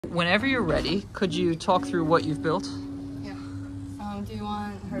Whenever you're ready, could you talk through what you've built? Yeah. Do you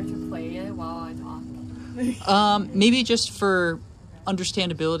want her to play it while I talk? Maybe just for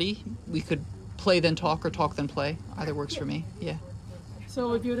understandability, we could play then talk or talk then play. Either works for me. Yeah.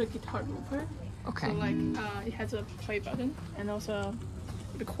 So we built a guitar looper. Okay. So like it has a play button and also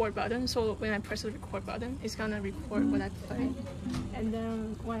record button. So when I press the record button, it's gonna record what I play. And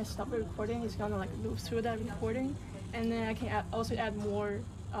then when I stop the recording, it's gonna like loop through that recording. And then I can also add more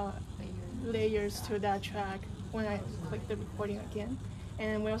layers to that track when I click the recording again.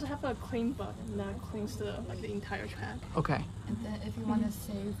 And we also have a clean button that cleans the entire track. Okay. And then if you want to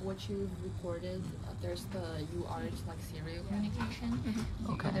save what you've recorded, there's the UART like serial communication.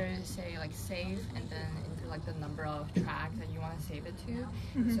 Mm-hmm. Okay. Either say like save and then into like the number of tracks that you want to save it to.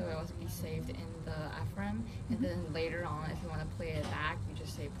 Mm-hmm. So it will be saved in the FRAM. And then later on, if you want to play it back, you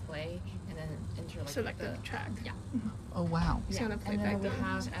just say play and then enter like Select the track. Yeah. Oh wow. It's gonna play and back then we the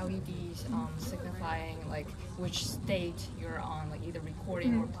have LEDs signifying like which state you're on, like either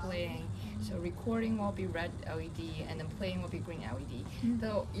recording or playing. So recording will be red LED and then playing will be green LED.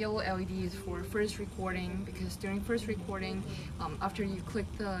 The yellow LED is for first recording, because during first recording, after you click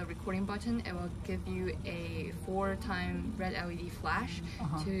the recording button, it will give you a 4-time red LED flash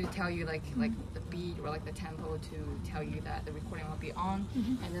to tell you like the beat or like the tempo to tell you that the recording will be on.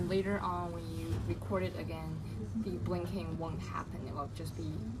 And then later on when you record it again, the blinking won't happen. It will just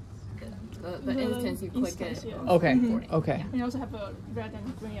be the instance you click it. Yeah. Okay. Okay. And you also have a red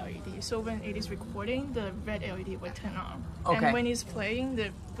and green LED. So when it is recording, the red LED will turn on. Okay. And when it's playing, the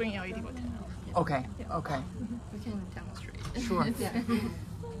green LED will turn on. Okay. Okay. We can demonstrate. Sure. Yeah.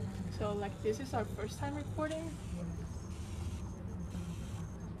 So like this is our first time recording.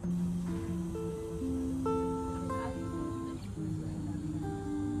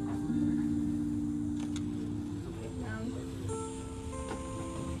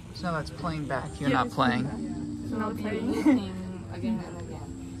 So now that's playing back. You're not playing. So now playing again and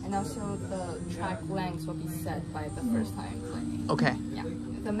again. And also the track length will be set by the first time playing. Okay. Yeah.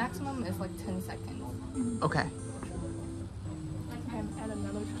 The maximum is like 10 seconds. Okay. And add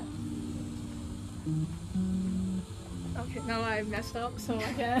another track. Okay, now I messed up, so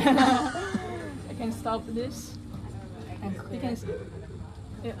I can I can stop this. And You clear. can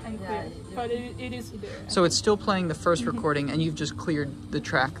yeah, and clear. But it is there. So it's still playing the first recording, and you've just cleared the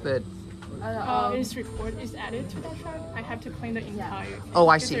track that. It's added to that track. I have to clean the entire. Oh,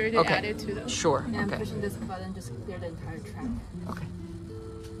 I It's see. already Okay. added to the. Sure. And Okay. pushing this button just clear the entire track. Okay.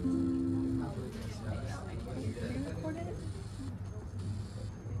 You recorded it?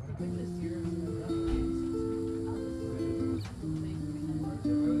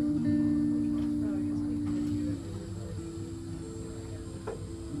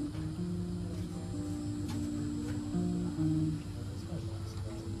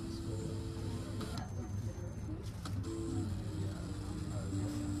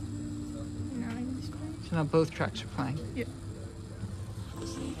 So now both tracks are playing. Yeah.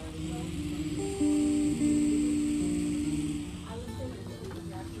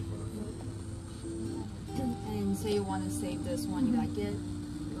 And say you want to save this one, you like it.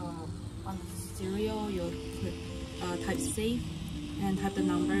 On the serial, you'll click, type save and type the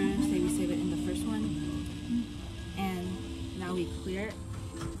number. Say we save it in the first one. And now we clear it.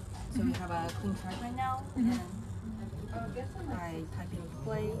 So we have a clean track right now. And I type in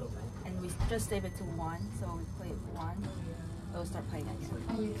play, and we just save it to 1. So we play it 1. It'll start playing again.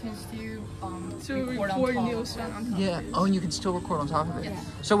 And you can still record new sound on top. Yeah. Oh, and you can still record on top of it. Yeah.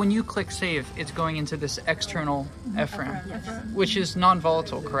 So when you click save, it's going into this external FRAM, Yes. which is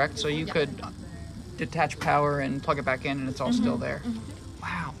non-volatile, correct? So you could detach power and plug it back in, and it's all still there.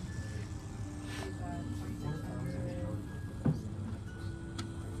 Wow.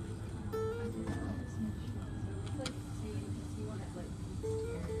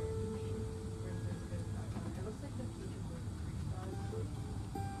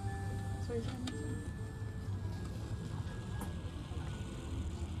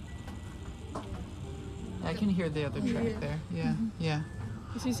 I can hear the other track there. Yeah. Yeah.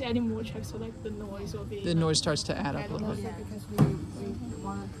 This is adding more tracks, so like the noise will be. The noise starts to add up a little Also bit. because we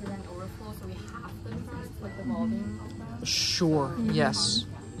want to prevent overflow, so we have the tracks, like the volume of them. Sure. Yes.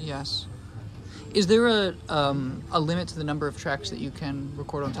 Yes. Is there a limit to the number of tracks that you can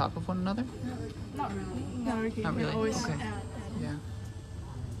record on top of one another? Not really. No, you Not can really? always Okay. add. Yeah.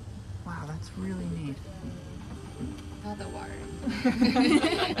 Wow, that's really neat. Not the wire.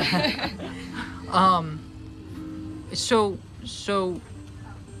 So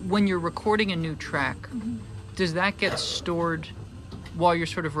when you're recording a new track, does that get stored while you're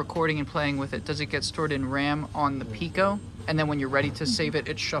sort of recording and playing with it? Does it get stored in RAM on the Pico? And then when you're ready to save it,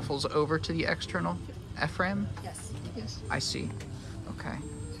 it shuffles over to the external FRAM? Yes. Yes. I see. Okay.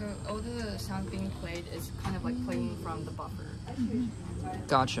 So all the sounds being played is kind of like playing from the buffer.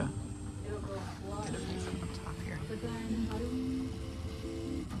 Gotcha. Get a view from the top here.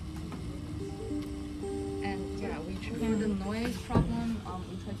 And yeah, for the noise problem,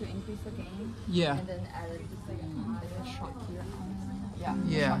 we try to increase the gain. Yeah. And then add a Schottky. Yeah.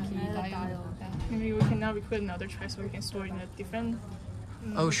 Yeah. Schottky dial. Maybe we can now record another track so we can store in a different.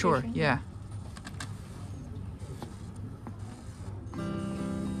 Oh, sure. location. Yeah.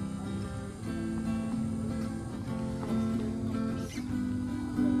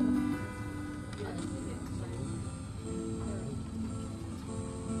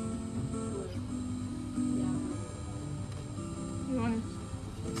 You want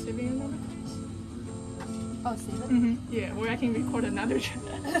to save it in another place? Oh, save it? Mm-hmm. Yeah, or I can record another track.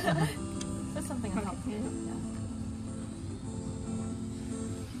 That's something on top. Yeah.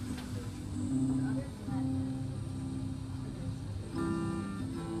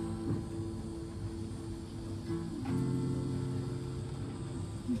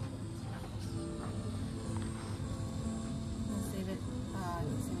 Save it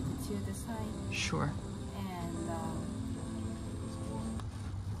to this side. Sure. And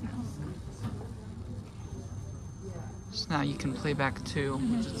So now you can play back to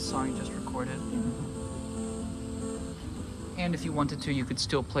which is the song you just recorded. And if you wanted to, you could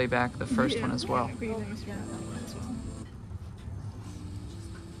still play back the first one as well.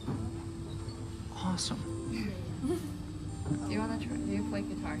 Awesome. do you want to try? Do you play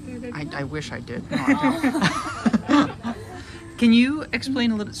guitar? I wish I did. No, I don't. Can you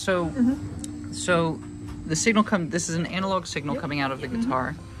explain a little? So the signal this is an analog signal coming out of the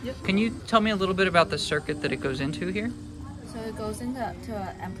guitar. Yep. Can you tell me a little bit about the circuit that it goes into here? So it goes into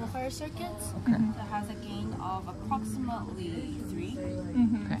an amplifier circuit Okay. that has a gain of approximately 3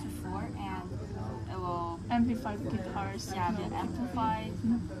 Okay. to 4, and it will Amplify the guitars. be amplified.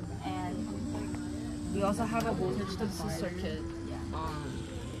 And We also have a voltage density circuit on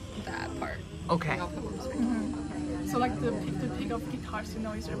that part. Okay. So like the peak of guitar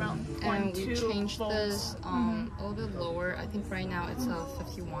signal is around And 0.2 we changed volts. this a little bit lower. I think right now it's a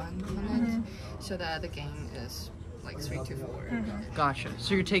 51 on it, so that the gain is like 3 to 4. Gotcha.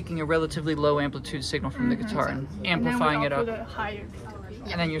 So you're taking a relatively low amplitude signal from the guitar and amplifying it up, And then we output a higher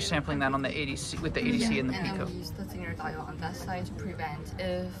peak. and then you're sampling that on the ADC with the ADC and the And Pico. then we use the singer dial on that side to prevent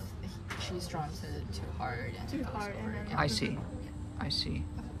if she strums it too hard and Too goes hard, and over. then- Yeah. I see. I see.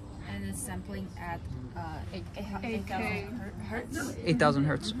 and it's sampling at 8K. 8,000 hertz, 8,000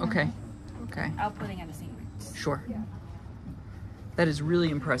 hertz. Okay. Okay. outputting at the same rate. Sure. That is really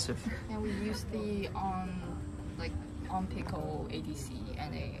impressive. And we use the on Pico ADC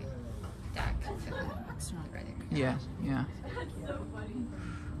and a DAC external right there. Yeah. Yeah.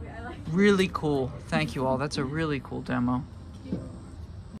 Really cool. Thank you all. That's a really cool demo.